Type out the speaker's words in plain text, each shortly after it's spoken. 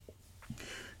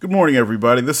Good morning,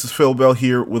 everybody. This is Phil Bell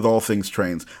here with All Things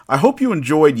Trains. I hope you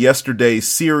enjoyed yesterday's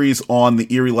series on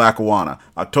the Erie Lackawanna.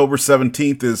 October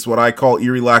 17th is what I call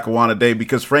Erie Lackawanna Day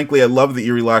because, frankly, I love the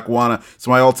Erie Lackawanna. It's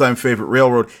my all-time favorite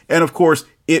railroad. And, of course,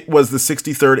 it was the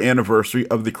 63rd anniversary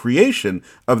of the creation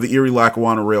of the Erie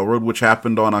Lackawanna Railroad, which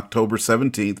happened on October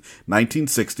 17th,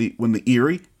 1960, when the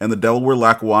Erie and the Delaware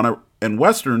Lackawanna and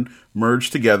Western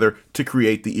merged together to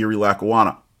create the Erie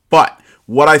Lackawanna. But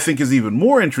what I think is even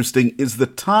more interesting is the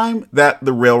time that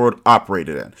the railroad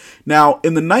operated in. Now,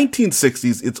 in the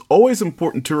 1960s, it's always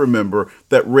important to remember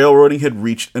that railroading had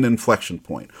reached an inflection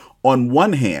point. On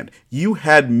one hand, you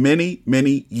had many,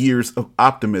 many years of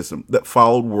optimism that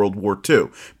followed World War II,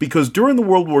 because during the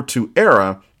World War II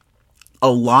era, a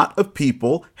lot of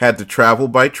people had to travel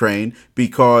by train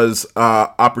because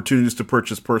opportunities to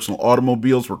purchase personal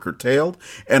automobiles were curtailed,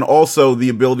 and also the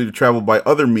ability to travel by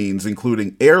other means,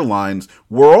 including airlines,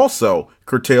 were also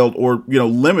curtailed or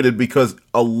limited because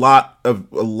a lot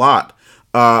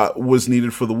was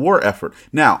needed for the war effort.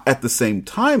 Now, at the same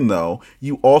time, though,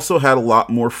 you also had a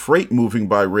lot more freight moving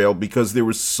by rail because there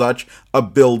was such a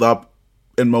buildup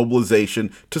and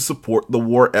mobilization to support the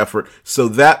war effort. So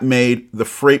that made the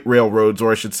freight railroads,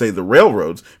 or I should say the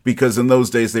railroads, because in those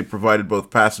days they provided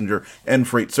both passenger and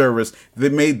freight service, they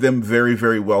made them very,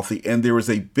 very wealthy. And there was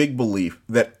a big belief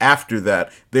that after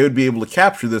that, they would be able to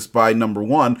capture this by, number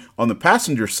one, on the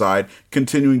passenger side,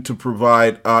 continuing to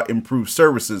provide improved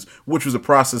services, which was a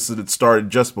process that had started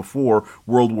just before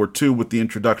World War II with the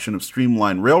introduction of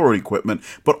streamlined railroad equipment,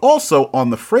 but also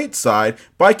on the freight side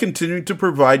by continuing to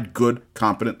provide good,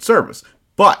 competent service.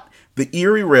 But the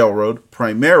Erie Railroad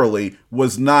primarily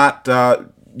was not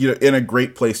in a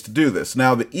great place to do this.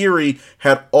 Now, the Erie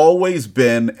had always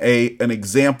been an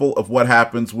example of what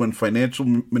happens when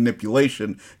financial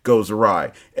manipulation goes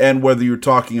awry. And whether you're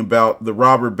talking about the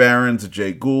robber barons, the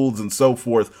Jay Goulds, and so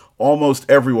forth, almost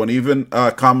everyone, even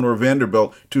Commodore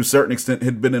Vanderbilt, to a certain extent,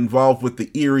 had been involved with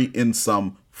the Erie in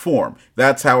some form.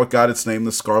 That's how it got its name,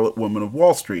 the Scarlet Woman of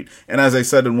Wall Street. And as I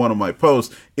said in one of my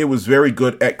posts, it was very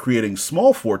good at creating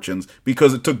small fortunes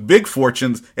because it took big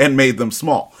fortunes and made them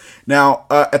small. Now,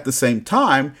 at the same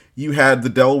time, you had the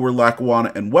Delaware,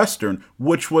 Lackawanna, and Western,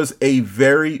 which was a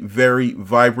very, very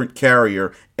vibrant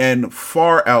carrier and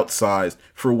far outsized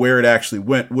for where it actually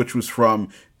went, which was from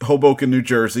Hoboken, New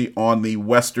Jersey, on the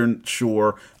western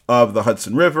shore of the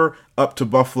Hudson River, up to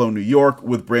Buffalo, New York,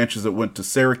 with branches that went to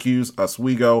Syracuse,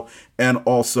 Oswego, and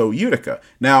also Utica.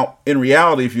 Now, in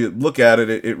reality, if you look at it,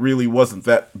 it really wasn't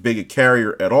that big a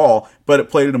carrier at all, but it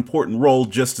played an important role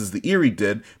just as the Erie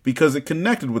did because it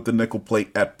connected with the nickel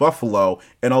plate at Buffalo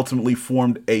and ultimately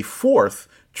formed a fourth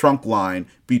trunk line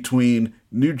between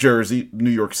New Jersey,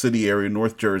 New York City area,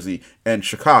 North Jersey, and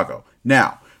Chicago.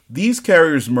 Now, these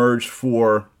carriers merged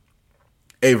for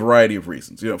a variety of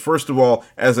reasons. First of all,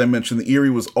 as I mentioned, the Erie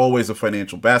was always a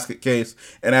financial basket case,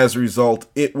 and as a result,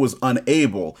 it was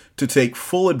unable to take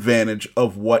full advantage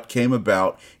of what came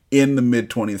about in the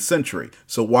mid-20th century.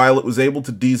 So while it was able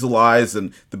to dieselize,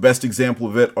 and the best example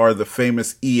of it are the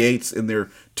famous E8s in their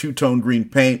two-tone green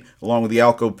paint, along with the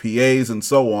Alco PAs and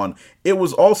so on, it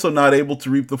was also not able to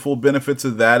reap the full benefits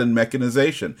of that in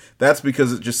mechanization. That's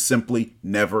because it just simply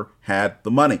never had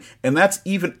the money. And that's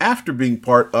even after being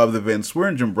part of the Van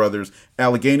Sweringen brothers'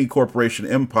 Allegheny Corporation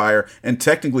empire and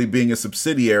technically being a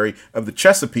subsidiary of the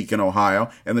Chesapeake in Ohio.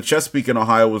 And the Chesapeake in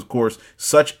Ohio was, of course,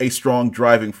 such a strong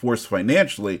driving force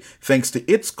financially, thanks to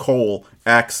its coal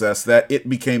access, that it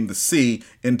became the C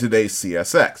in today's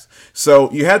CSX.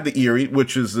 So you had the Erie,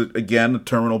 which is, again, a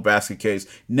terminal basket case.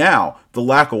 Now, the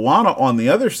Lackawanna, on the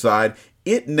other side,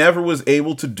 it never was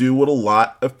able to do what a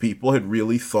lot of people had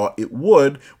really thought it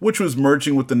would, which was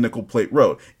merging with the Nickel Plate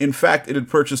Road. In fact, it had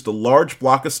purchased a large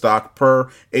block of stock per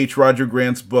H. Roger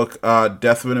Grant's book,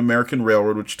 Death of an American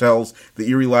Railroad, which tells the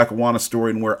Erie Lackawanna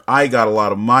story and where I got a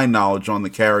lot of my knowledge on the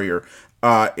carrier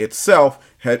itself.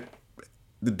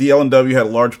 The DL&W had a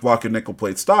large block of nickel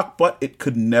plate stock, but it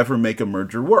could never make a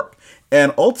merger work.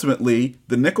 And ultimately,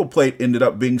 the nickel plate ended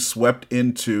up being swept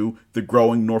into the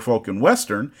growing Norfolk and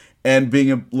Western and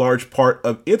being a large part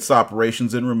of its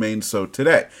operations and remains so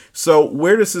today. So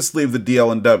where does this leave the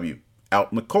DL&W?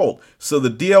 Out in the cold. So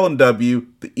the DL&W,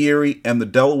 the Erie, and the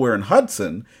Delaware and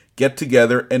Hudson get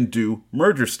together and do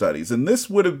merger studies. And this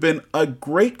would have been a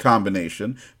great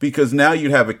combination because now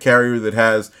you'd have a carrier that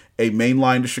has a main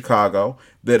line to Chicago,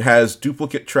 that has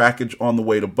duplicate trackage on the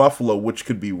way to Buffalo, which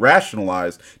could be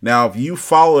rationalized. Now, if you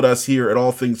followed us here at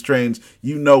All Things Trains,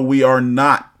 you know we are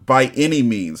not by any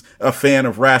means a fan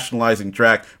of rationalizing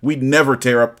track. We'd never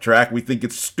tear up track. We think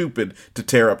it's stupid to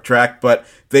tear up track, but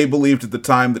they believed at the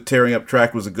time that tearing up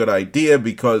track was a good idea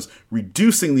because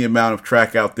reducing the amount of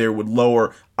track out there would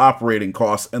lower operating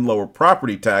costs and lower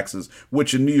property taxes,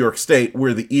 which in New York State,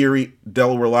 where the Erie,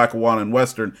 Delaware, Lackawanna, and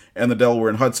Western, and the Delaware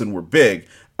and Hudson were big,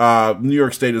 New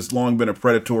York State has long been a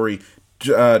predatory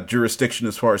jurisdiction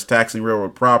as far as taxing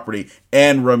railroad property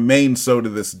and remains so to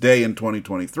this day in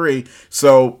 2023.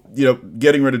 So,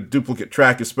 getting rid of duplicate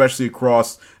track, especially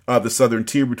across the southern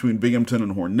tier between Binghamton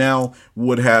and Hornell,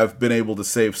 would have been able to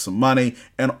save some money.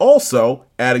 And also,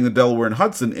 adding the Delaware and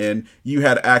Hudson in, you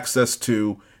had access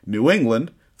to New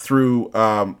England through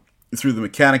the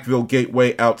Mechanicville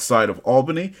Gateway outside of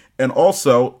Albany, and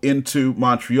also into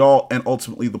Montreal and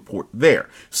ultimately the port there.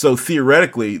 So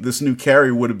theoretically, this new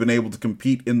carrier would have been able to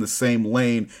compete in the same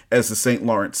lane as the St.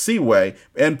 Lawrence Seaway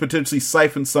and potentially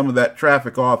siphon some of that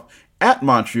traffic off at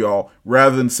Montreal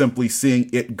rather than simply seeing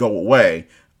it go away,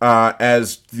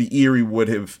 as the Erie would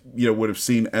have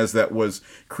seen as that was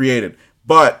created.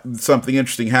 But something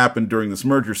interesting happened during this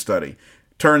merger study.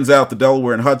 Turns out the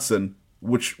Delaware and Hudson,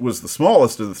 which was the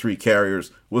smallest of the three carriers,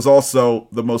 was also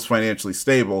the most financially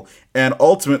stable and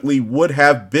ultimately would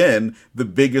have been the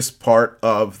biggest part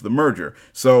of the merger.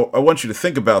 So I want you to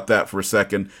think about that for a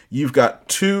second. You've got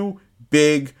two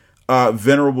big,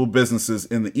 venerable businesses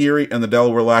in the Erie and the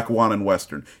Delaware, Lackawanna, and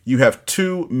Western. You have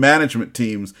two management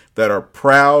teams that are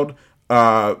proud.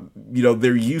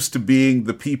 They're used to being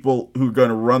the people who are going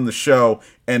to run the show,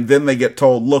 and then they get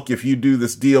told, look, if you do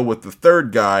this deal with the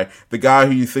third guy, the guy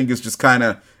who you think is just kind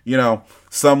of,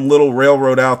 some little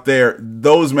railroad out there,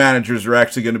 those managers are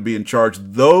actually going to be in charge.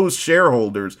 Those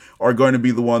shareholders are going to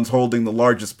be the ones holding the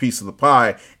largest piece of the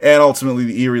pie, and ultimately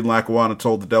the Erie and Lackawanna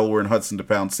told the Delaware and Hudson to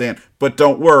pound sand. But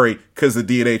don't worry, because the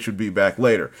D&H would be back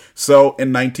later. So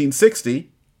in 1960,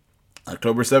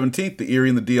 October 17th, the Erie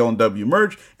and the DL&W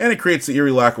merge, and it creates the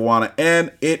Erie-Lackawanna,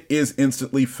 and it is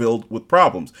instantly filled with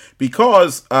problems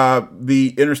because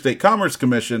the Interstate Commerce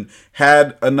Commission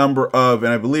had a number of,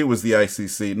 and I believe it was the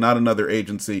ICC, not another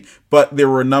agency, but there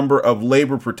were a number of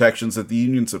labor protections that the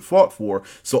unions had fought for.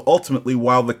 So ultimately,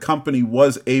 while the company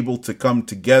was able to come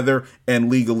together and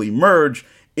legally merge,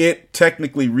 it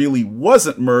technically really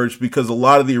wasn't merged because a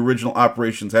lot of the original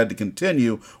operations had to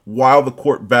continue while the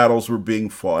court battles were being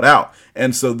fought out.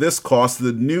 And so this cost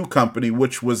the new company,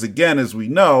 which was, again, as we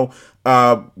know,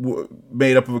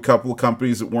 made up of a couple of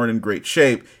companies that weren't in great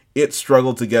shape. It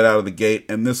struggled to get out of the gate,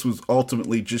 and this was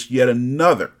ultimately just yet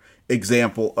another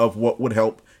example of what would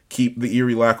help keep the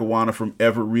Erie-Lackawanna from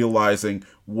ever realizing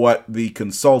what the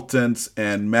consultants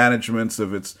and managements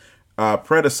of its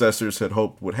predecessors had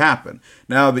hoped would happen.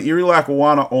 Now, the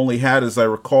Erie-Lackawanna only had, as I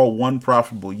recall, one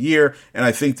profitable year, and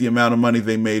I think the amount of money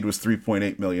they made was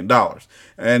 $3.8 million.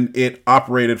 And it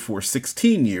operated for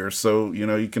 16 years, so,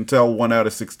 you can tell 1 out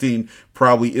of 16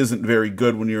 probably isn't very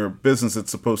good when you're a business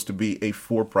that's supposed to be a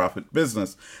for-profit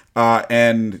business.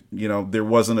 And there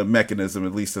wasn't a mechanism,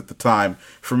 at least at the time,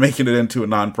 for making it into a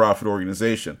nonprofit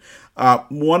organization.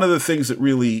 One of the things that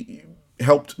really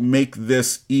helped make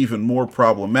this even more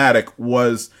problematic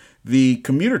was the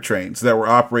commuter trains that were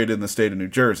operated in the state of New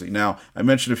Jersey. Now, I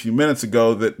mentioned a few minutes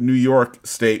ago that New York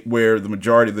State, where the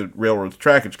majority of the railroad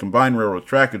trackage, combined railroad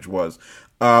trackage was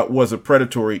a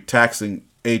predatory taxing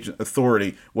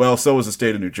authority. Well, so is the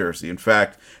state of New Jersey. In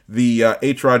fact, the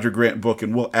H. Roger Grant book,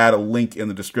 and we'll add a link in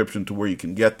the description to where you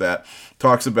can get that,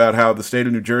 talks about how the state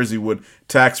of New Jersey would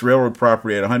tax railroad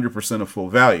property at 100% of full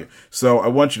value. So I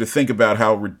want you to think about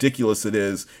how ridiculous it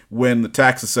is when the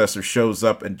tax assessor shows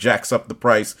up and jacks up the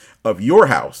price of your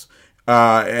house,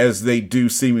 as they do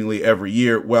seemingly every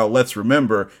year. Well, let's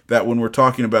remember that when we're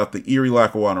talking about the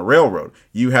Erie-Lackawanna Railroad,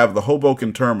 you have the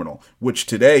Hoboken Terminal, which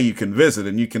today you can visit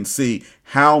and you can see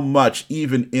how much,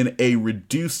 even in a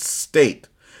reduced state,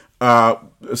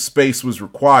 space was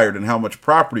required and how much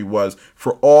property was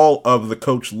for all of the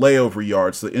coach layover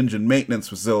yards, the engine maintenance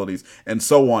facilities, and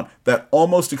so on, that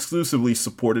almost exclusively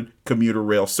supported commuter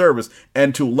rail service,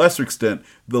 and to a lesser extent,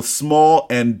 the small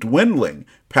and dwindling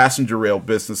passenger rail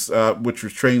business, which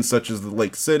was trains such as the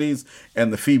Lake Cities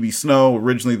and the Phoebe Snow,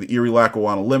 originally the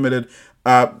Erie-Lackawanna Limited.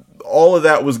 All of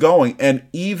that was going, and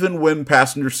even when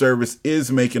passenger service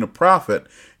is making a profit,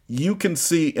 you can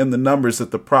see in the numbers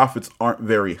that the profits aren't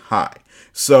very high.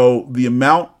 So the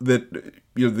amount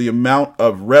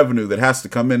of revenue that has to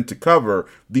come in to cover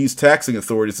these taxing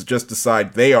authorities that just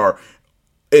decide they are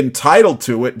entitled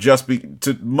to it,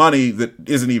 to money that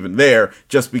isn't even there,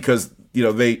 just because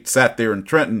they sat there in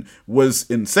Trenton, was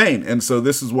insane. And so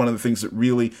this is one of the things that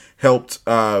really helped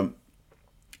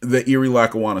the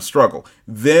Erie-Lackawanna struggle.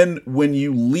 Then when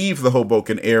you leave the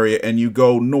Hoboken area and you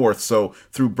go north, so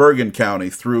through Bergen County,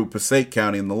 through Passaic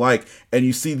County and the like, and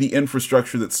you see the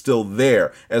infrastructure that's still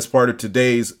there as part of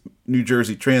today's New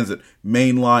Jersey Transit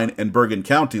Main Line and Bergen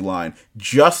County line,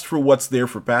 just for what's there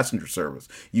for passenger service,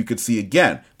 you could see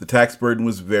again the tax burden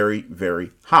was very,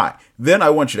 very high. Then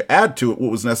I want you to add to it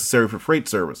what was necessary for freight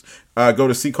service. Go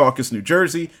to Secaucus, New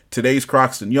Jersey, today's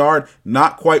Croxton Yard,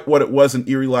 not quite what it was in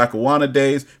Erie-Lackawanna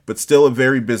days, but still a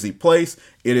very busy place.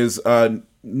 It is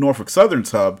Norfolk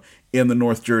Southern's hub in the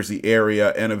North Jersey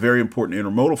area and a very important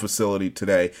intermodal facility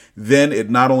today. Then it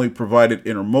not only provided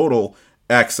intermodal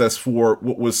access for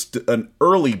what was an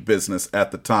early business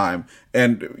at the time.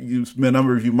 And a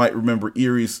number of you might remember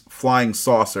Erie's Flying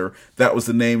Saucer. That was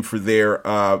the name for their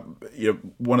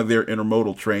one of their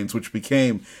intermodal trains, which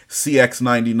became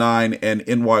CX-99 and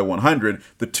NY-100,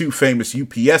 the two famous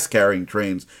UPS carrying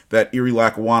trains that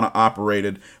Erie-Lackawanna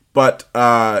operated. But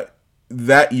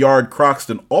that yard,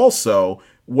 Croxton, also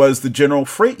was the general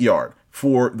freight yard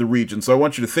for the region. So I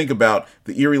want you to think about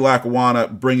the Erie-Lackawanna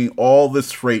bringing all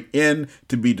this freight in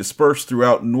to be dispersed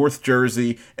throughout North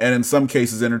Jersey and in some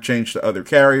cases interchanged to other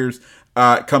carriers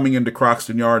coming into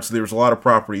Croxton Yard. So there was a lot of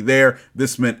property there.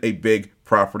 This meant a big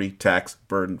property tax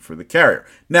burden for the carrier.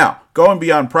 Now, going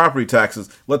beyond property taxes,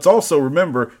 let's also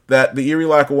remember that the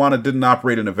Erie-Lackawanna didn't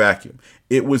operate in a vacuum.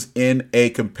 It was in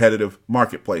a competitive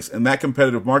marketplace, and that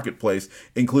competitive marketplace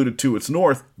included to its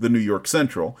north the New York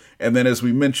Central, and then as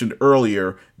we mentioned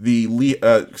earlier, the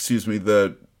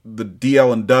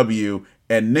DL&W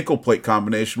and nickel plate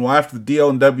combination. Well, after the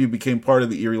DL&W became part of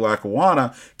the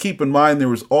Erie-Lackawanna, keep in mind there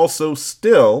was also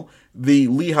still the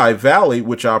Lehigh Valley,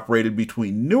 which operated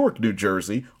between Newark, New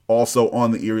Jersey, also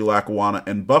on the Erie-Lackawanna,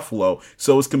 and Buffalo.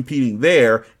 So it was competing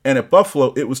there, and at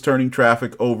Buffalo, it was turning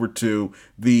traffic over to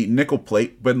the nickel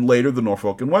plate, but later the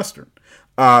Norfolk and Western.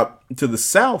 To the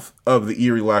south of the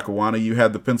Erie-Lackawanna, you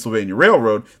had the Pennsylvania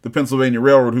Railroad,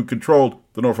 who controlled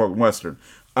the Norfolk and Western.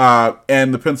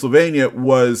 And the Pennsylvania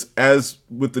was, as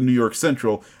with the New York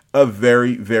Central, a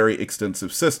very, very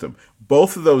extensive system.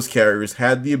 Both of those carriers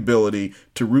had the ability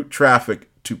to route traffic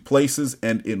to places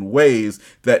and in ways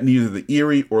that neither the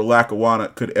Erie or Lackawanna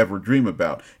could ever dream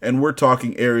about. And we're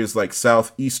talking areas like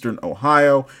southeastern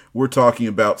Ohio, we're talking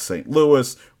about St.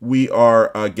 Louis, we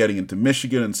are getting into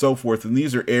Michigan and so forth, and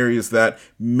these are areas that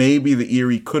maybe the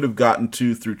Erie could have gotten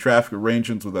to through traffic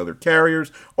arrangements with other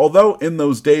carriers, although in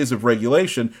those days of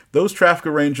regulation, those traffic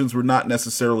arrangements were not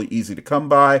necessarily easy to come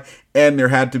by, and there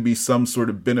had to be some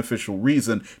sort of beneficial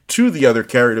reason to the other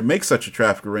carrier to make such a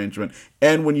traffic arrangement.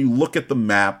 And when you look at the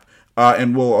map,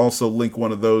 and we'll also link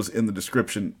one of those in the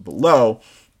description below,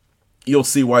 you'll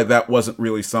see why that wasn't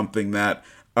really something that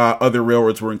other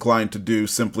railroads were inclined to do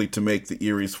simply to make the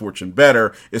Erie's fortune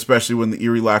better, especially when the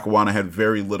Erie-Lackawanna had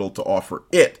very little to offer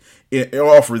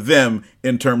offer them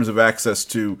in terms of access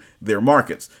to their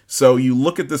markets. So you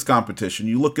look at this competition,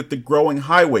 you look at the growing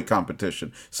highway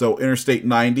competition. So Interstate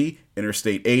 90,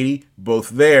 Interstate 80,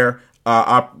 both there,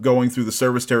 going through the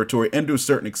service territory, and to a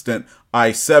certain extent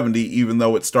I-70, even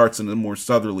though it starts in a more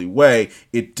southerly way,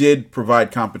 it did provide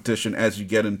competition as you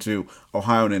get into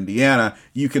Ohio and Indiana.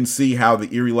 You can see how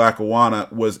the Erie-Lackawanna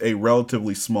was a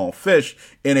relatively small fish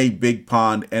in a big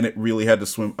pond, and it really had to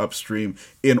swim upstream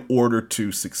in order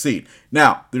to succeed.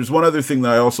 Now, there's one other thing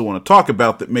that I also want to talk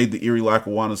about that made the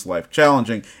Erie-Lackawanna's life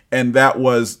challenging, and that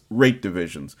was rate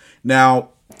divisions. Now,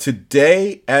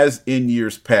 today, as in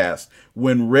years past,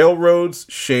 when railroads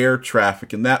share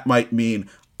traffic, and that might mean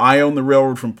I own the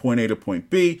railroad from point A to point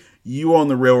B, you own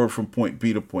the railroad from point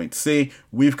B to point C,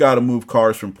 we've got to move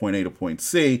cars from point A to point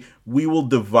C, we will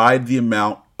divide the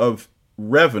amount of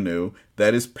revenue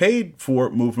that is paid for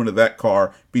movement of that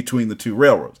car between the two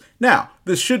railroads. Now,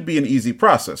 this should be an easy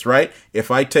process, right?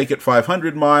 If I take it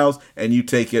 500 miles and you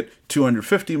take it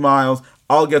 250 miles,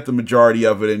 I'll get the majority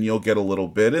of it and you'll get a little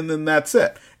bit, and then that's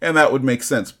it. And that would make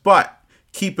sense. But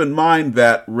keep in mind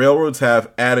that railroads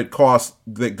have added costs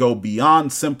that go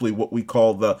beyond simply what we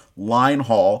call the line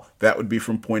haul, that would be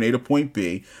from point A to point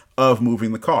B, of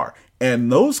moving the car.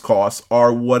 And those costs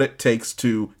are what it takes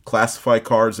to classify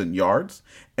cars in yards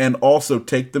and also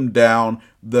take them down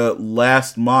the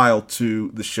last mile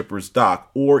to the shipper's dock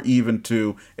or even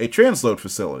to a transload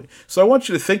facility. So I want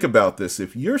you to think about this.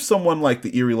 If you're someone like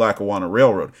the Erie-Lackawanna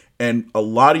Railroad and a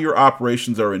lot of your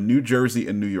operations are in New Jersey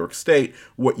and New York State,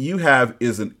 what you have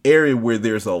is an area where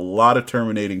there's a lot of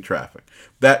terminating traffic.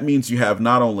 That means you have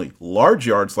not only large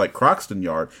yards like Croxton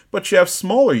Yard, but you have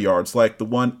smaller yards like the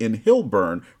one in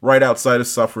Hillburn, right outside of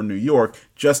Suffern, New York,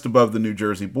 just above the New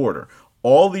Jersey border.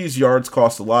 All these yards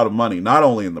cost a lot of money, not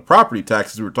only in the property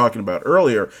taxes we were talking about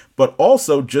earlier, but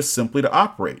also just simply to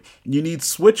operate. You need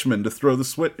switchmen to throw the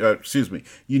switch.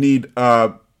 You need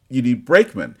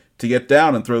brakemen to get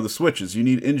down and throw the switches. You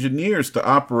need engineers to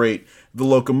operate the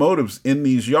locomotives in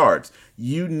these yards.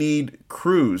 You need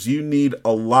crews. You need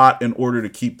a lot in order to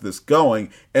keep this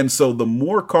going. And so the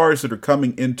more cars that are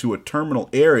coming into a terminal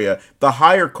area, the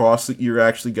higher costs that you're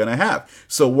actually going to have.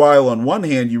 So while on one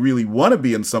hand, you really want to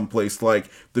be in some place like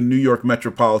the New York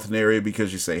metropolitan area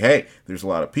because you say, hey, there's a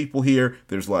lot of people here,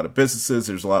 there's a lot of businesses,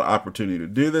 there's a lot of opportunity to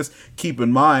do this. Keep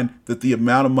in mind that the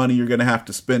amount of money you're going to have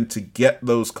to spend to get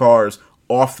those cars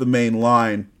off the main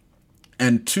line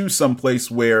and to some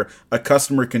place where a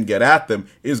customer can get at them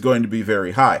is going to be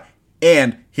very high.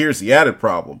 And here's the added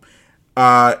problem.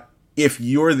 If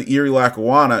you're the Erie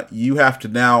Lackawanna, you have to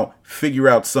now figure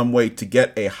out some way to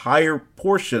get a higher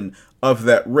portion of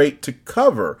that rate to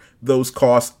cover those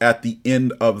costs at the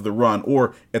end of the run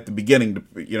or at the beginning.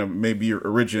 Maybe you're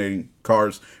originating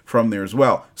cars from there as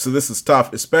well. So this is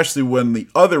tough, especially when the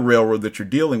other railroad that you're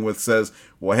dealing with says,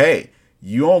 well, hey,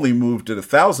 you only moved at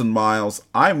 1,000 miles,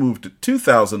 I moved at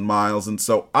 2,000 miles, and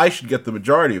so I should get the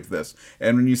majority of this.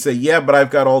 And when you say, yeah, but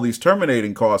I've got all these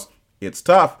terminating costs, it's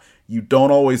tough. You don't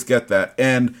always get that.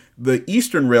 And the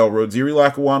eastern railroads, Erie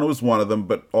Lackawanna was one of them,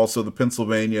 but also the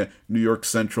Pennsylvania, New York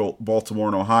Central, Baltimore,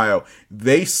 and Ohio,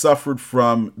 they suffered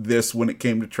from this when it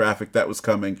came to traffic that was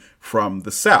coming from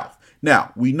the south.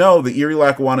 Now, we know the Erie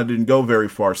Lackawanna didn't go very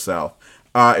far south.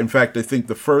 In fact, I think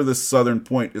the furthest southern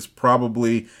point is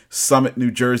probably Summit,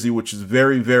 New Jersey, which is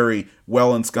very, very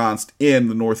well ensconced in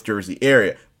the North Jersey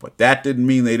area. But that didn't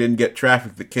mean they didn't get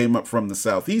traffic that came up from the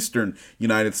southeastern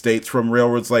United States from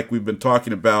railroads like we've been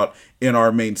talking about in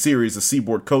our main series, the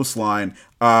Seaboard Coastline,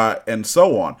 and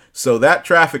so on. So that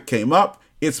traffic came up.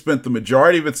 It spent the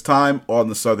majority of its time on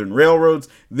the southern railroads.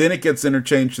 Then it gets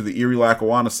interchanged to the Erie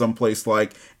Lackawanna someplace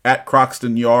like at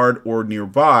Croxton Yard or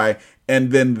nearby.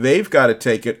 And then they've got to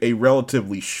take it a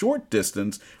relatively short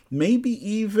distance, maybe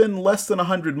even less than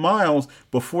 100 miles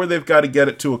before they've got to get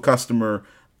it to a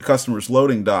customer's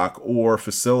loading dock or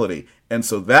facility. And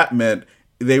so that meant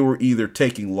they were either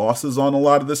taking losses on a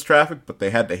lot of this traffic, but they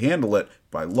had to handle it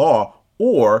by law,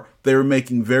 or they were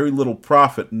making very little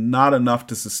profit, not enough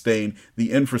to sustain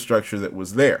the infrastructure that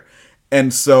was there.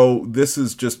 And so this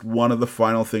is just one of the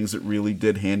final things that really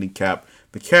did handicap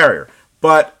the carrier.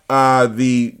 But I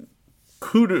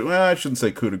shouldn't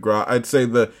say coup de grace. I'd say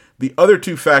the other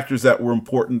two factors that were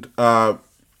important, the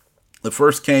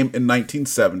first came in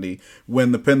 1970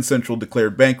 when the Penn Central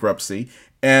declared bankruptcy.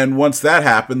 And once that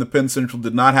happened, the Penn Central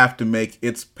did not have to make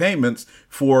its payments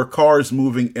for cars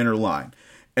moving interline.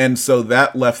 And so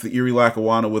that left the Erie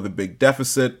Lackawanna with a big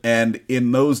deficit. And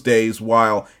in those days,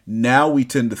 while now we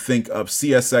tend to think of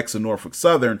CSX and Norfolk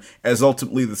Southern as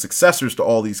ultimately the successors to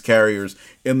all these carriers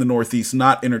in the Northeast,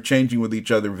 not interchanging with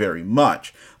each other very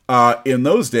much. In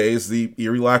those days, the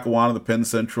Erie Lackawanna, the Penn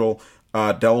Central,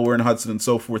 Delaware and Hudson and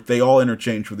so forth, they all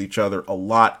interchanged with each other a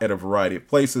lot at a variety of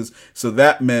places. So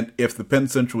that meant if the Penn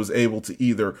Central was able to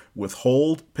either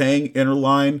withhold paying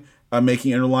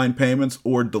making interline payments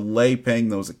or delay paying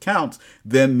those accounts,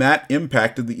 then that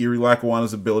impacted the Erie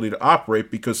Lackawanna's ability to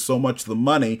operate because so much of the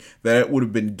money that it would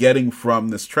have been getting from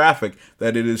this traffic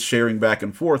that it is sharing back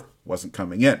and forth wasn't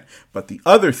coming in. But the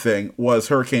other thing was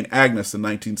Hurricane Agnes in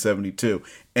 1972.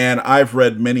 And I've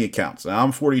read many accounts. Now,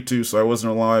 I'm 42, so I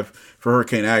wasn't alive for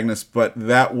Hurricane Agnes, but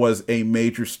that was a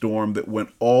major storm that went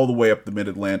all the way up the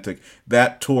mid-Atlantic.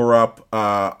 That tore up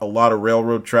a lot of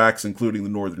railroad tracks, including the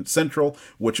Northern Central,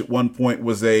 which at one point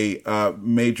was a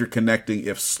major connecting,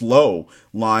 if slow,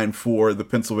 line for the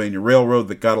Pennsylvania Railroad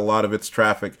that got a lot of its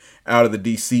traffic out of the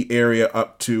D.C. area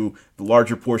up to the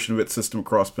larger portion of its system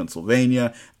across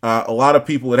Pennsylvania. A lot of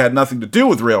people that had nothing to do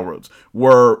with railroads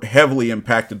were heavily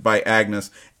impacted by Agnes,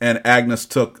 and Agnes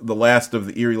took the last of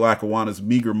the Erie Lackawanna's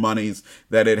meager monies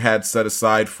that it had set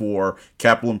aside for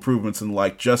capital improvements and the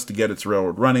like just to get its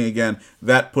railroad running again.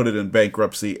 That put it in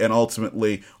bankruptcy and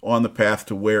ultimately on the path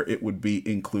to where it would be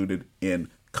included in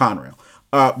Conrail.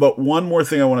 But one more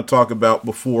thing I want to talk about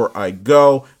before I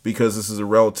go, because this is a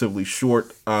relatively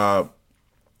short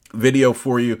video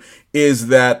for you, is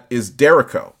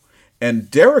Derico. And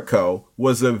Derico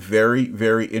was a very,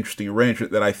 very interesting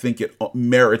arrangement that I think it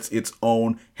merits its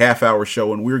own half-hour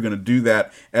show, and we're going to do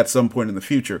that at some point in the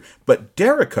future. But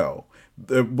Derico,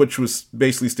 which was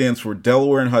basically stands for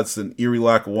Delaware and Hudson Erie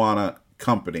Lackawanna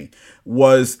Company,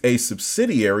 was a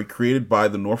subsidiary created by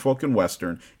the Norfolk and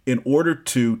Western in order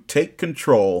to take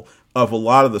control of a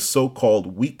lot of the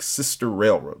so-called weak sister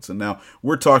railroads. And now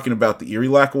we're talking about the Erie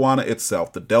Lackawanna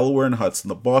itself, the Delaware and Hudson,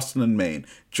 the Boston and Maine,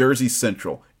 Jersey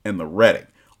Central, and the Reading.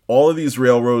 All of these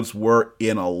railroads were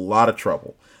in a lot of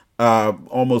trouble.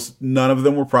 Almost none of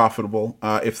them were profitable.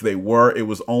 If they were, it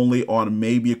was only on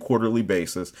maybe a quarterly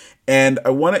basis. And I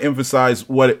want to emphasize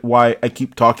why I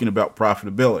keep talking about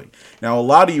profitability. Now, a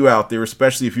lot of you out there,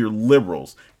 especially if you're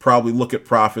liberals, probably look at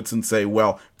profits and say,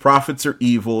 well, profits are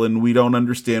evil and we don't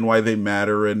understand why they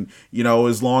matter. And,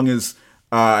 as long as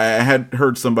I had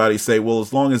heard somebody say, well,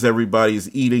 as long as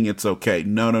everybody's eating, it's okay.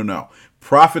 No.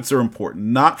 Profits are important,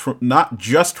 not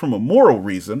just from a moral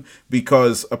reason,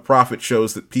 because a profit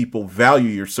shows that people value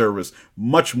your service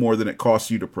much more than it costs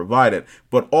you to provide it,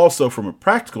 but also from a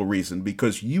practical reason,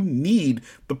 because you need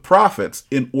the profits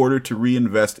in order to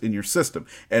reinvest in your system.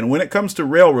 And when it comes to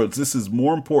railroads, this is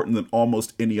more important than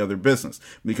almost any other business,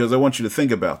 because I want you to think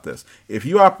about this. If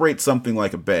you operate something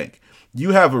like a bank,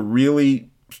 you have a really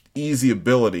easy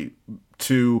ability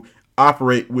to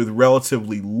operate with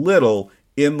relatively little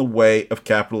in the way of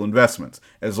capital investments.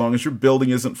 As long as your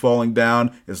building isn't falling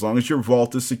down, as long as your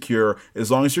vault is secure,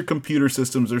 as long as your computer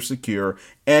systems are secure,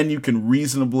 and you can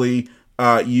reasonably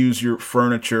use your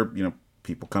furniture.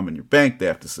 People come in your bank, they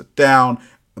have to sit down,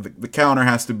 the counter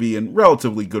has to be in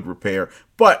relatively good repair.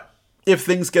 But if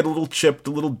things get a little chipped,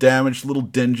 a little damaged, a little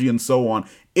dingy, and so on,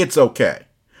 it's okay.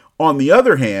 On the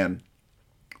other hand,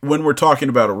 when we're talking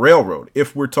about a railroad,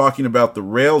 if we're talking about the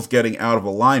rails getting out of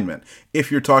alignment,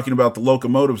 if you're talking about the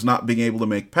locomotives not being able to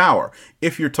make power,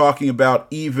 if you're talking about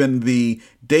even the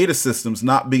data systems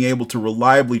not being able to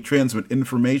reliably transmit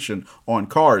information on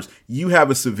cars, you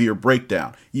have a severe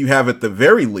breakdown. You have, at the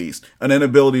very least, an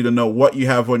inability to know what you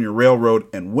have on your railroad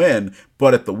and when,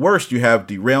 but at the worst, you have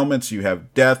derailments, you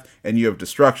have death, and you have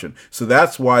destruction. So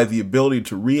that's why the ability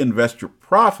to reinvest your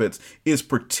profits is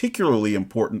particularly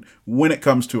important when it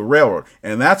comes to a railroad.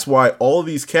 And that's why all of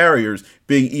these carriers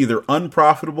being either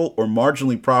unprofitable or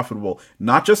marginally profitable,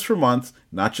 not just for months,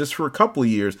 not just for a couple of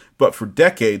years, but for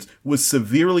decades, was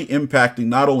severely impacting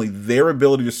not only their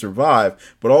ability to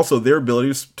survive, but also their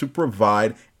ability to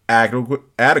provide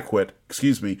adequate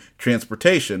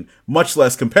transportation, much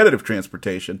less competitive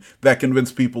transportation that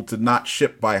convinced people to not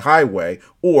ship by highway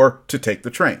or to take the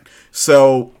train.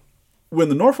 So when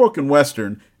the Norfolk and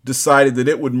Western decided that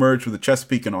it would merge with the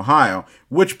Chesapeake and Ohio,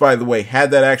 which, by the way,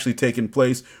 had that actually taken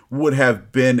place, would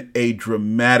have been a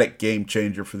dramatic game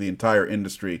changer for the entire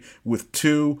industry, with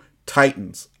two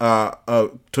titans,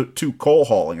 two coal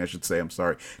hauling,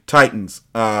 titans,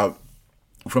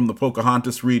 from the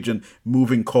Pocahontas region,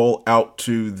 moving coal out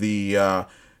to the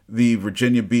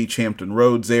Virginia Beach, Hampton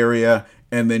Roads area,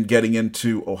 and then getting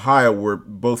into Ohio, where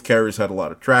both carriers had a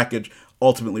lot of trackage,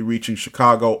 ultimately reaching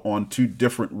Chicago on three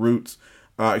different routes,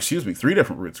 because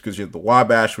you had the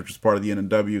Wabash, which was part of the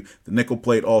N&W, the Nickel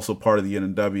Plate, also part of the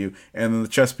N&W, and then the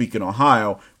Chesapeake and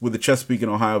Ohio, with the Chesapeake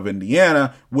and Ohio of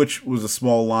Indiana, which was a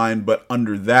small line, but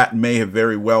under that may have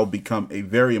very well become a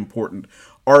very important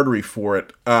artery for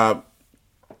it.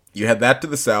 You had that to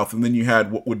the south, and then you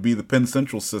had what would be the Penn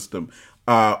Central system,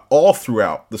 all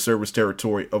throughout the service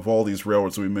territory of all these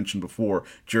railroads that we mentioned before: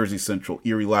 Jersey Central,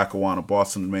 Erie, Lackawanna,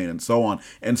 Boston, and Maine, and so on.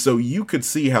 And so you could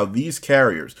see how these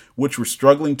carriers, which were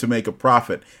struggling to make a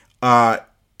profit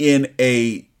in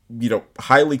a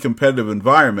highly competitive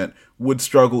environment, would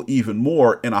struggle even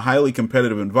more in a highly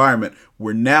competitive environment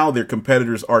where now their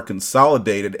competitors are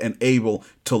consolidated and able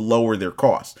to lower their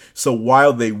costs. So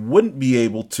while they wouldn't be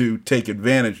able to take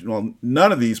advantage,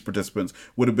 none of these participants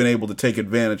would have been able to take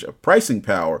advantage of pricing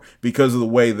power because of the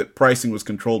way that pricing was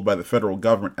controlled by the federal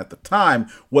government at the time.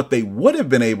 What they would have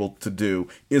been able to do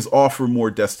is offer more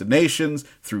destinations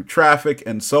through traffic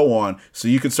and so on. So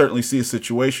you could certainly see a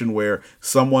situation where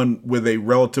someone with a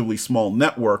relatively small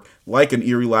network, like an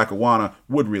Erie, Lackawanna,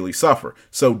 would really suffer.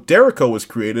 So Derico was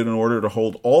created in order to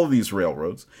hold all of these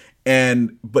railroads,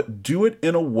 but do it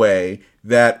in a way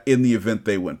that in the event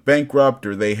they went bankrupt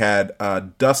or they had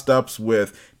dust-ups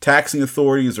with taxing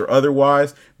authorities or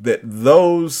otherwise, that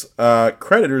those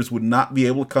creditors would not be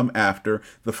able to come after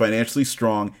the financially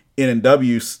strong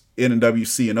N&W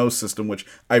C&O system, which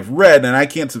I've read, and I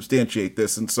can't substantiate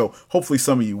this, and so hopefully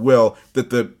some of you will,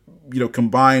 that the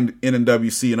combined N&W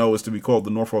C&O is to be called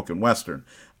the Norfolk and Western,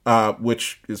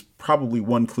 which is probably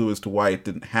one clue as to why it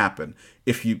didn't happen,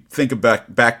 if you think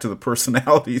back to the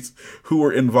personalities who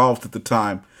were involved at the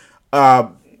time.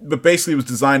 But basically it was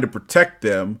designed to protect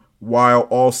them while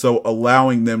also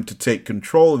allowing them to take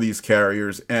control of these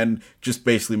carriers and just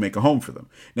basically make a home for them.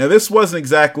 Now, this wasn't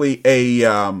exactly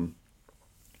the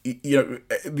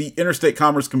Interstate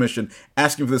Commerce Commission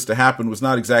asking for this to happen was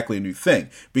not exactly a new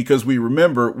thing, because we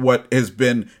remember what has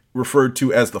been referred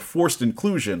to as the forced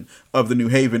inclusion of the New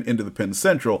Haven into the Penn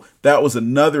Central, that was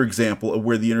another example of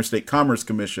where the Interstate Commerce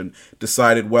Commission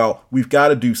decided, well, we've got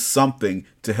to do something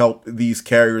to help these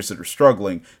carriers that are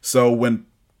struggling. So when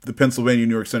the Pennsylvania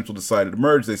New York Central decided to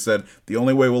merge, they said, the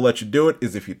only way we'll let you do it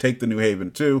is if you take the New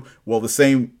Haven too. Well, the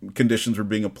same conditions were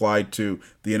being applied to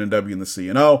the N&W and the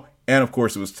C&O. And, of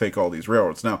course, it was to take all these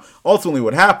railroads. Now, ultimately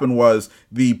what happened was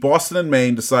the Boston and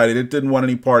Maine decided it didn't want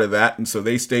any part of that, and so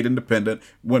they stayed independent,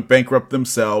 went bankrupt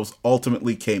themselves,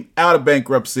 ultimately came out of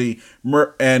bankruptcy,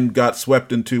 and got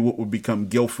swept into what would become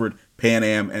Guilford, Pan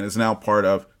Am, and is now part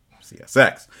of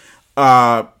CSX.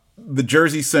 The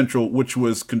Jersey Central, which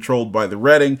was controlled by the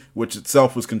Reading, which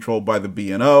itself was controlled by the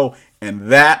B&O, and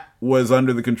that was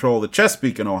under the control of the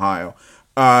Chesapeake in Ohio,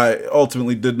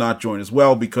 ultimately did not join as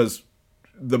well because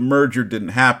the merger didn't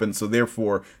happen, so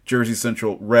therefore Jersey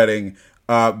Central, Reading,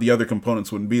 the other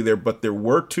components wouldn't be there, but there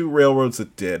were two railroads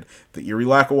that did. The Erie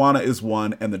Lackawanna is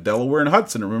one, and the Delaware and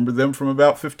Hudson, remember them from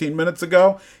about 15 minutes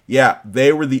ago? Yeah,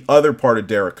 they were the other part of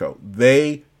Derico.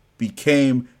 They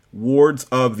became wards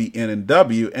of the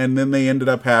N&W, and then they ended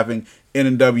up having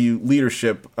N&W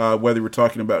leadership, whether we're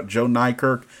talking about Joe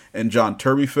Nykirk and John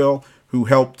Turbyfill, who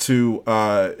helped to,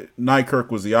 Nykirk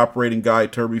was the operating guy,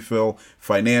 Turbyfill,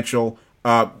 financial,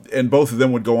 and both of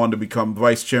them would go on to become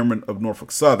vice chairman of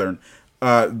Norfolk Southern.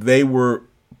 They were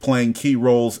playing key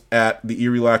roles at the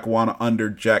Erie Lackawanna under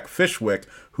Jack Fishwick,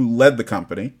 who led the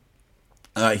company.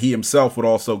 He himself would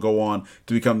also go on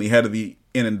to become the head of the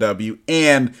N&W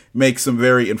and make some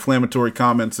very inflammatory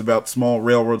comments about small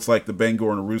railroads like the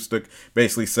Bangor and Aroostook,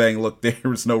 basically saying, look, there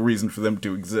was no reason for them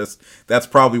to exist. That's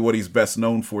probably what he's best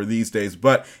known for these days.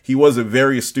 But he was a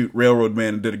very astute railroad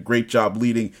man and did a great job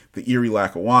leading the Erie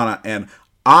Lackawanna. And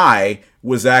I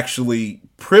was actually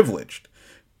privileged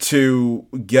to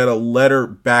get a letter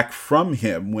back from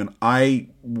him when I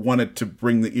wanted to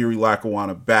bring the Erie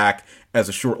Lackawanna back as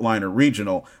a shortliner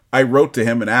regional. I wrote to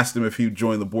him and asked him if he would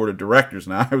join the board of directors.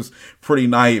 Now, I was a pretty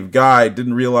naive guy,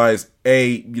 didn't realize,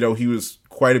 he was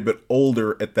quite a bit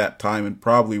older at that time and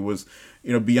probably was,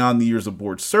 beyond the years of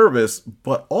board service,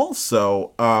 but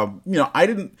also, I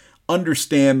didn't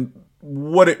understand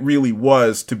what it really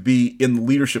was to be in the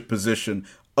leadership position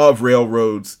of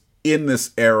railroads in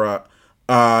this era,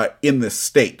 in this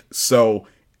state. So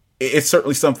it's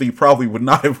certainly something he probably would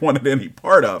not have wanted any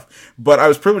part of. But I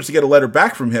was privileged to get a letter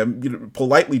back from him,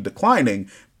 politely declining.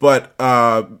 But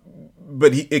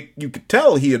you could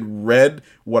tell he had read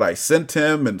what I sent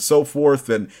him and so forth.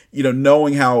 And,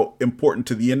 knowing how important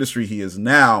to the industry he is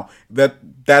now,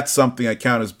 that's something I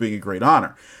count as being a great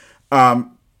honor.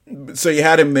 So you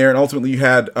had him there, and ultimately you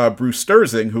had Bruce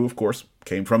Sturzing, who, of course,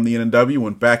 came from the N&W,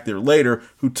 went back there later,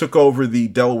 who took over the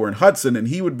Delaware and Hudson, and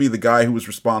he would be the guy who was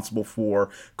responsible for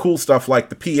cool stuff like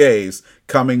the PAs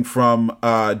coming from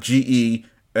GE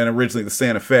and originally the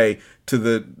Santa Fe to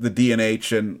the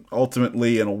D&H, and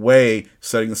ultimately, in a way,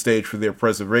 setting the stage for their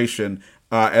preservation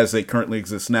as they currently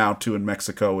exist now, two in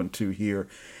Mexico and two here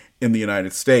in the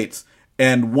United States,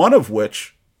 and one of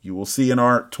which you will see in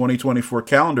our 2024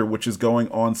 calendar, which is going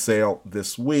on sale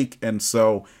this week. And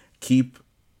so keep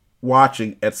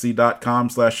watching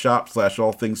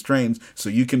etsy.com/shop/allthingstrains so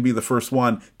you can be the first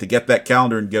one to get that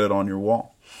calendar and get it on your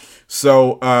wall.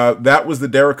 So that was the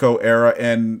Derico era,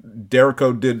 and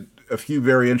Derico did a few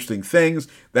very interesting things.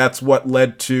 That's what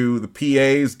led to the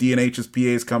PAs, D&H's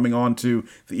PAs coming on to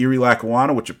the Erie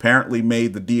Lackawanna, which apparently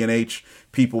made the D&H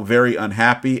people very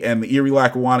unhappy, and the Erie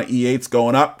Lackawanna E8s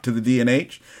going up to the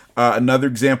D&H. Another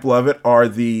example of it are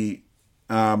the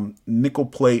nickel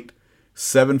plate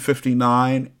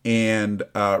 759 and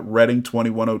Reading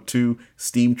 2102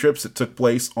 steam trips that took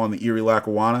place on the Erie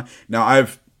Lackawanna. Now,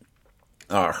 I've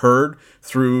heard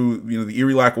through the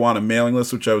Erie Lackawanna mailing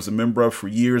list, which I was a member of for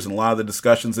years, and a lot of the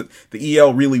discussions that the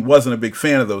EL really wasn't a big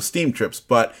fan of those steam trips,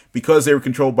 but because they were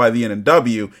controlled by the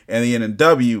N&W, and the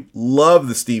N&W loved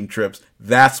the steam trips,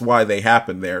 that's why they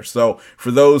happened there. So for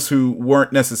those who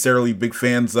weren't necessarily big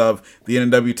fans of the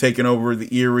N&W taking over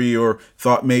the Erie, or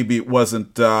thought maybe it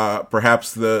wasn't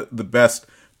perhaps the best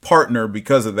partner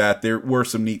because of that, there were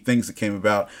some neat things that came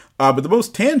about. But the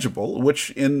most tangible,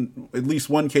 which in at least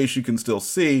one case you can still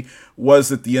see, was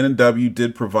that the N&W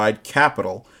did provide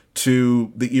capital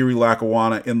to the Erie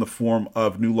Lackawanna in the form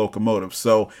of new locomotives.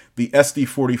 So the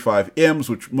SD45Ms,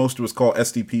 which most of us call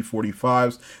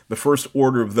SDP45s, the first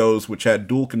order of those, which had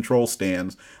dual control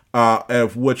stands,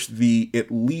 of which the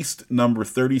at least number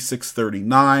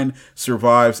 3639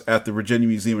 survives at the Virginia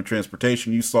Museum of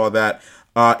Transportation. You saw that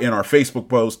in our Facebook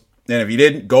post, and if you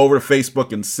didn't, go over to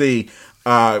Facebook and see.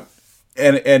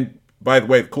 And by the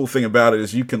way, the cool thing about it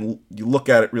is you look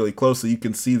at it really closely. You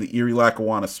can see the Erie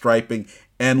Lackawanna striping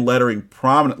and lettering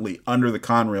prominently under the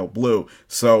Conrail blue.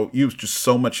 So you have just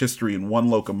so much history in one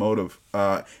locomotive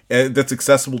that's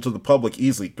accessible to the public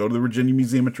easily. Go to the Virginia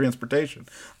Museum of Transportation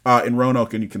in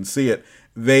Roanoke and you can see it.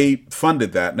 They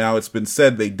funded that. Now, it's been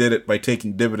said they did it by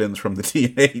taking dividends from the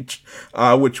T&H,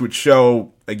 which would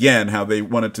show, again, how they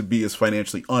wanted to be as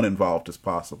financially uninvolved as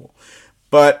possible.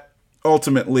 But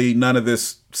ultimately, none of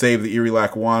this saved the Erie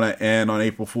Lackawanna, and on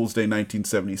April Fool's Day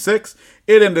 1976,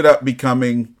 it ended up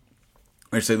becoming,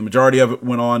 I say the majority of it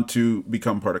went on to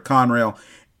become part of Conrail,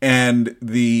 and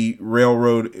the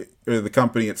railroad, or the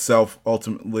company itself,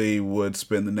 ultimately would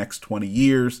spend the next 20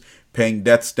 years paying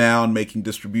debts down, making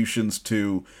distributions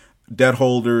to debt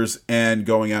holders, and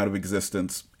going out of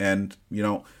existence. And,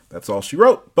 that's all she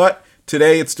wrote. But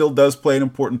today it still does play an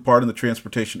important part in the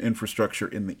transportation infrastructure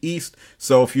in the East.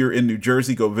 So if you're in New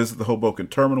Jersey, go visit the Hoboken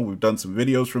Terminal. We've done some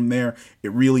videos from there.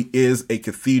 It really is a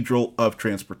cathedral of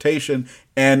transportation,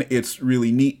 and it's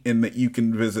really neat in that you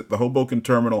can visit the Hoboken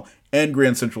Terminal and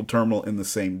Grand Central Terminal in the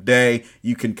same day.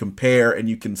 You can compare and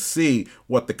you can see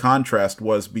what the contrast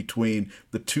was between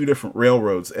the two different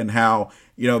railroads and how,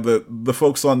 the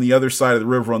folks on the other side of the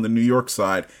river, on the New York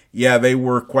side, they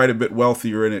were quite a bit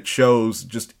wealthier, and it shows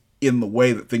just in the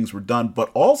way that things were done.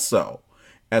 But also,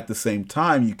 at the same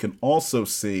time, you can also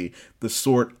see the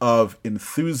sort of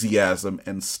enthusiasm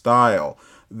and style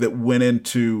that went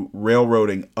into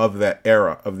railroading of that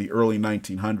era, of the early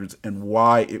 1900s, and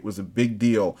why it was a big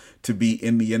deal to be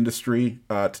in the industry,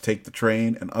 to take the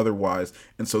train and otherwise.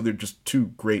 And so they're just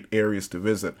two great areas to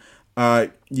visit.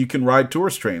 You can ride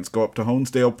tourist trains. Go up to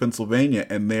Honesdale, Pennsylvania,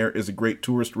 and there is a great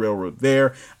tourist railroad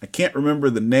there. I can't remember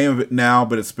the name of it now,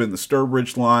 but it's been the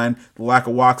Sturbridge line, the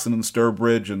Lackawanna and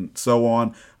Sturbridge, and so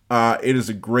on. It is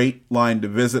a great line to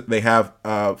visit. They have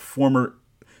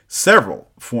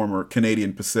several former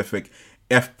Canadian Pacific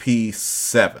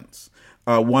FP7s.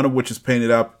 One of which is painted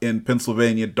up in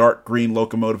Pennsylvania dark green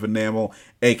locomotive enamel,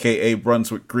 a.k.a.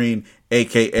 Brunswick Green,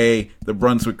 a.k.a. the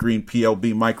Brunswick Green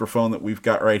PLB microphone that we've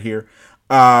got right here.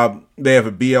 They have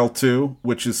a BL2,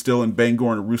 which is still in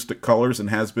Bangor and Aroostook colors and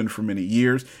has been for many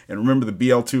years. And remember, the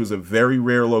BL2 is a very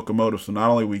rare locomotive, so not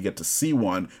only will you get to see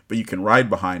one, but you can ride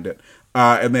behind it.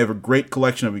 And they have a great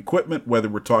collection of equipment, whether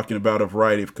we're talking about a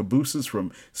variety of cabooses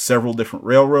from several different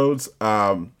railroads,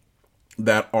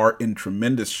 that are in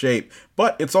tremendous shape,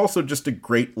 but it's also just a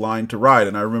great line to ride.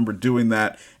 And I remember doing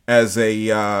that as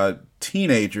a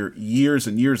teenager years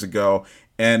and years ago.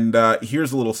 And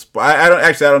here's a little I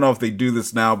don't know if they do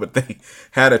this now, but they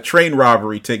had a train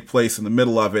robbery take place in the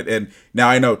middle of it. And now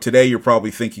I know today you're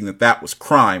probably thinking that was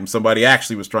crime. Somebody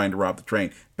actually was trying to rob the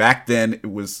train. Back then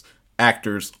it was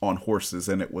actors on horses,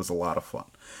 and it was a lot of fun.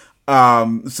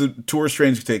 So tourist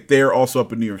trains you take there, also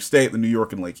up in New York State, the New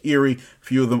York and Lake Erie. A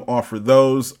few of them offer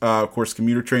those. Of course,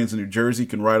 commuter trains in New Jersey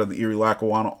can ride on the Erie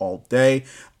Lackawanna all day.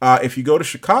 If you go to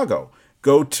Chicago,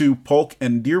 go to Polk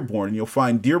and Dearborn, and you'll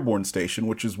find Dearborn Station,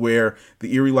 which is where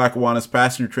the Erie Lackawanna's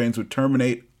passenger trains would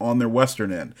terminate on their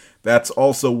western end. That's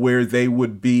also where they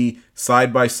would be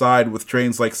side by side with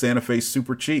trains like Santa Fe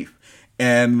Super Chief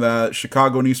and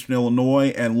Chicago and Eastern Illinois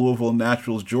and Louisville and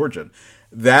Nashville's Georgian.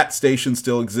 That station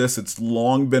still exists. It's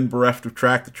long been bereft of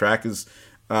track. The track has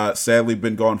sadly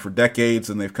been gone for decades,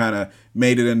 and they've kind of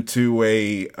made it into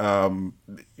it's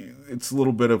a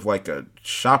little bit of like a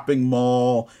shopping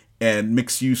mall and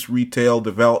mixed-use retail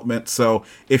development. So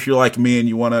if you're like me and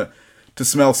you want to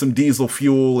smell some diesel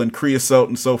fuel and creosote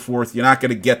and so forth, you're not going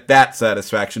to get that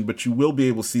satisfaction, but you will be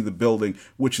able to see the building,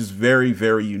 which is very,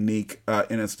 very unique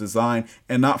in its design,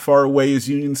 and not far away is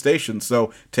Union Station.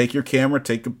 So take your camera,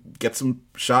 get some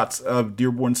shots of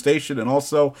Dearborn Station, and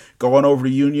also go on over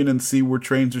to Union and see where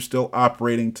trains are still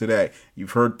operating today.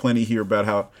 You've heard plenty here about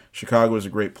how Chicago is a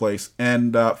great place.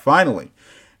 And finally,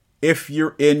 if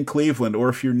you're in Cleveland or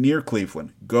if you're near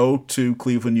Cleveland, go to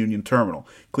Cleveland Union Terminal.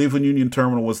 Cleveland Union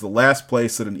Terminal was the last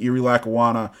place that an Erie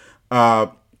Lackawanna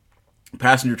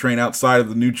passenger train outside of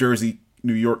the New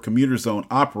Jersey-New York commuter zone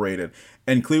operated.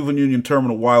 And Cleveland Union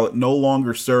Terminal, while it no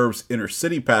longer serves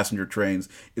intercity passenger trains,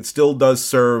 it still does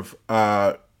serve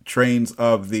trains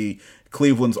of the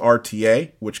Cleveland's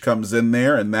RTA, which comes in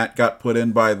there, and that got put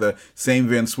in by the same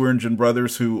Van Sweringen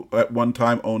brothers who at one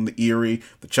time owned the Erie,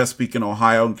 the Chesapeake and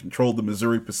Ohio, and controlled the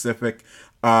Missouri Pacific,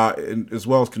 as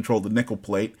well as controlled the Nickel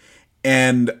Plate.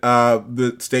 And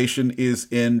the station is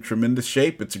in tremendous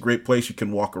shape. It's a great place. You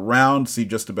can walk around, see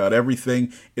just about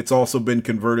everything. It's also been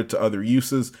converted to other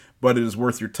uses, but it is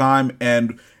worth your time.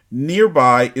 And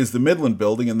nearby is the Midland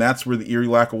Building, and that's where the Erie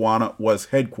Lackawanna was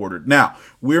headquartered. Now,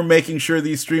 we're making sure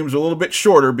these streams are a little bit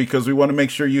shorter because we want to make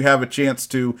sure you have a chance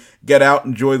to get out,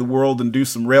 enjoy the world, and do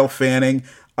some rail fanning.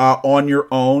 on your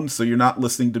own, so you're not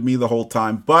listening to me the whole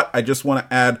time. But I just want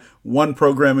to add one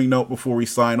programming note before we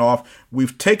sign off.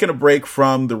 We've taken a break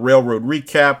from the railroad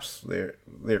recaps.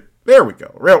 There we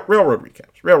go. Railroad recaps.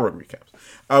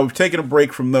 We've taken a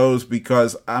break from those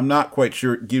because I'm not quite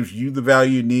sure it gives you the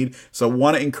value you need. So I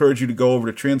want to encourage you to go over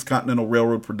to Transcontinental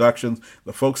Railroad Productions.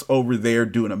 The folks over there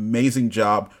do an amazing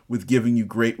job with giving you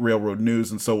great railroad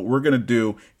news. And so what we're going to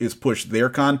do is push their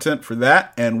content for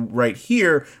that. And right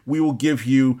here, we will give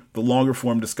you the longer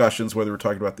form discussions, whether we're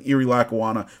talking about the Erie,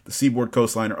 Lackawanna, the Seaboard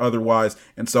Coastline, or otherwise.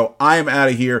 And so I am out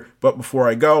of here. But before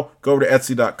I go over to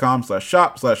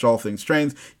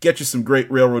etsy.com/shop/all-things-trains. Get you some great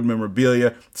railroad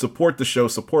memorabilia. Support the show,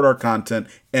 support our content,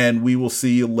 and we will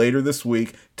see you later this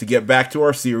week to get back to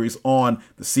our series on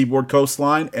the Seaboard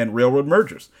Coastline and railroad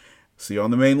mergers. See you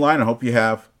on the main line. I hope you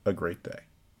have a great day.